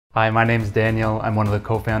Hi, my name is Daniel. I'm one of the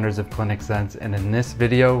co-founders of ClinicSense, and in this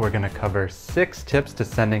video, we're going to cover 6 tips to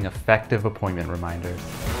sending effective appointment reminders.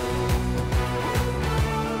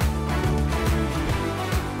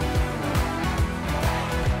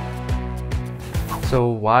 So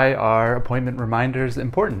why are appointment reminders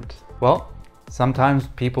important? Well, sometimes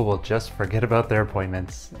people will just forget about their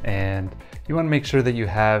appointments, and you want to make sure that you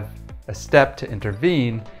have a step to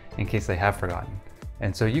intervene in case they have forgotten.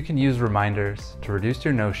 And so you can use reminders to reduce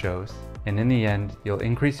your no-shows, and in the end, you'll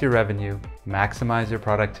increase your revenue, maximize your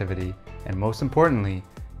productivity, and most importantly,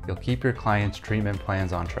 you'll keep your clients' treatment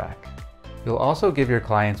plans on track. You'll also give your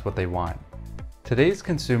clients what they want. Today's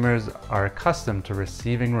consumers are accustomed to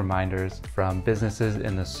receiving reminders from businesses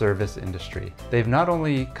in the service industry. They've not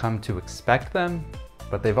only come to expect them,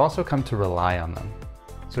 but they've also come to rely on them.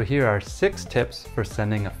 So here are 6 tips for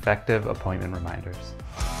sending effective appointment reminders.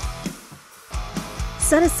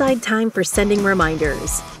 Set aside time for sending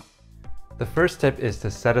reminders. The first tip is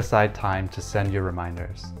to set aside time to send your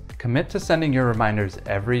reminders. Commit to sending your reminders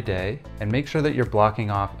every day and make sure that you're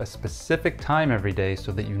blocking off a specific time every day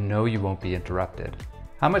so that you know you won't be interrupted.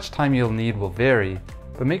 How much time you'll need will vary,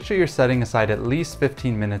 but make sure you're setting aside at least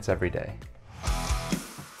 15 minutes every day.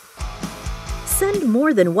 Send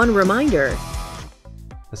more than one reminder.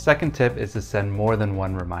 The second tip is to send more than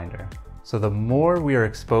one reminder. So the more we are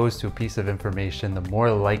exposed to a piece of information, the more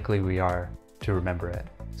likely we are to remember it.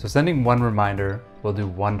 So sending one reminder will do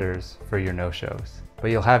wonders for your no-shows,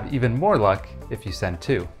 but you'll have even more luck if you send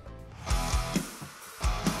 2.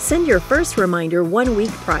 Send your first reminder 1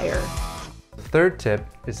 week prior. The third tip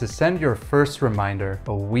is to send your first reminder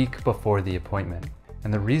a week before the appointment.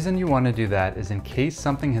 And the reason you want to do that is in case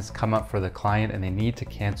something has come up for the client and they need to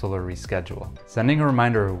cancel or reschedule. Sending a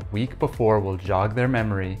reminder a week before will jog their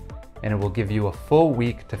memory, and it will give you a full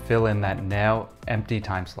week to fill in that now empty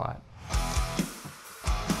time slot.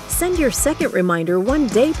 Send your second reminder 1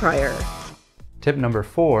 day prior. Tip number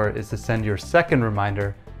 4 is to send your second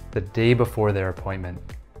reminder the day before their appointment.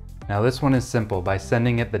 Now this one is simple. By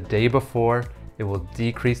sending it the day before, it will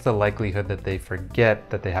decrease the likelihood that they forget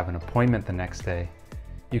that they have an appointment the next day.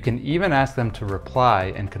 You can even ask them to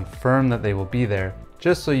reply and confirm that they will be there,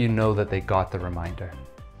 just so you know that they got the reminder.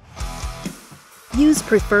 Use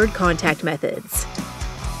preferred contact methods.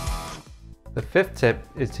 The 5th tip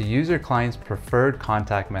is to use your client's preferred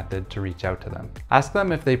contact method to reach out to them. Ask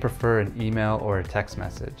them if they prefer an email or a text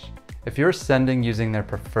message. If you're sending using their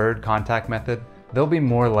preferred contact method, they'll be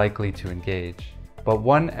more likely to engage. But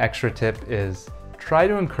one extra tip is try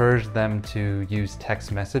to encourage them to use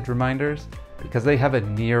text message reminders because they have a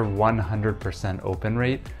near 100% open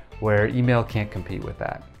rate where email can't compete with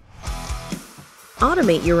that.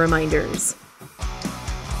 Automate your reminders.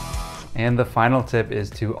 And the final tip is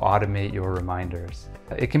to automate your reminders.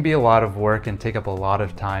 It can be a lot of work and take up a lot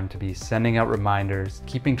of time to be sending out reminders,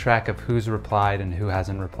 keeping track of who's replied and who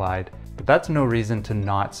hasn't replied, but that's no reason to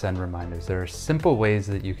not send reminders. There are simple ways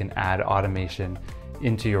that you can add automation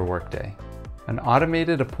into your workday. An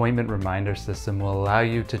automated appointment reminder system will allow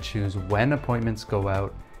you to choose when appointments go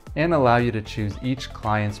out and allow you to choose each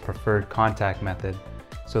client's preferred contact method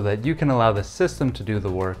so that you can allow the system to do the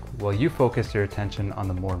work while you focus your attention on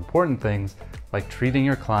the more important things like treating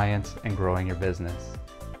your clients and growing your business.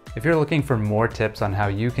 If you're looking for more tips on how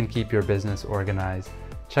you can keep your business organized,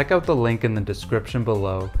 check out the link in the description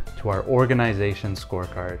below to our organization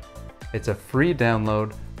scorecard. It's a free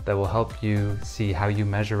download that will help you see how you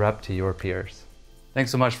measure up to your peers. Thanks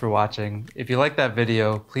so much for watching. If you liked that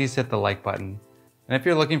video, please hit the like button. And if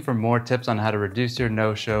you're looking for more tips on how to reduce your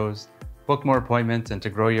no-shows, book more appointments, and to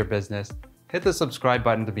grow your business, hit the subscribe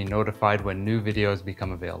button to be notified when new videos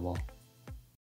become available.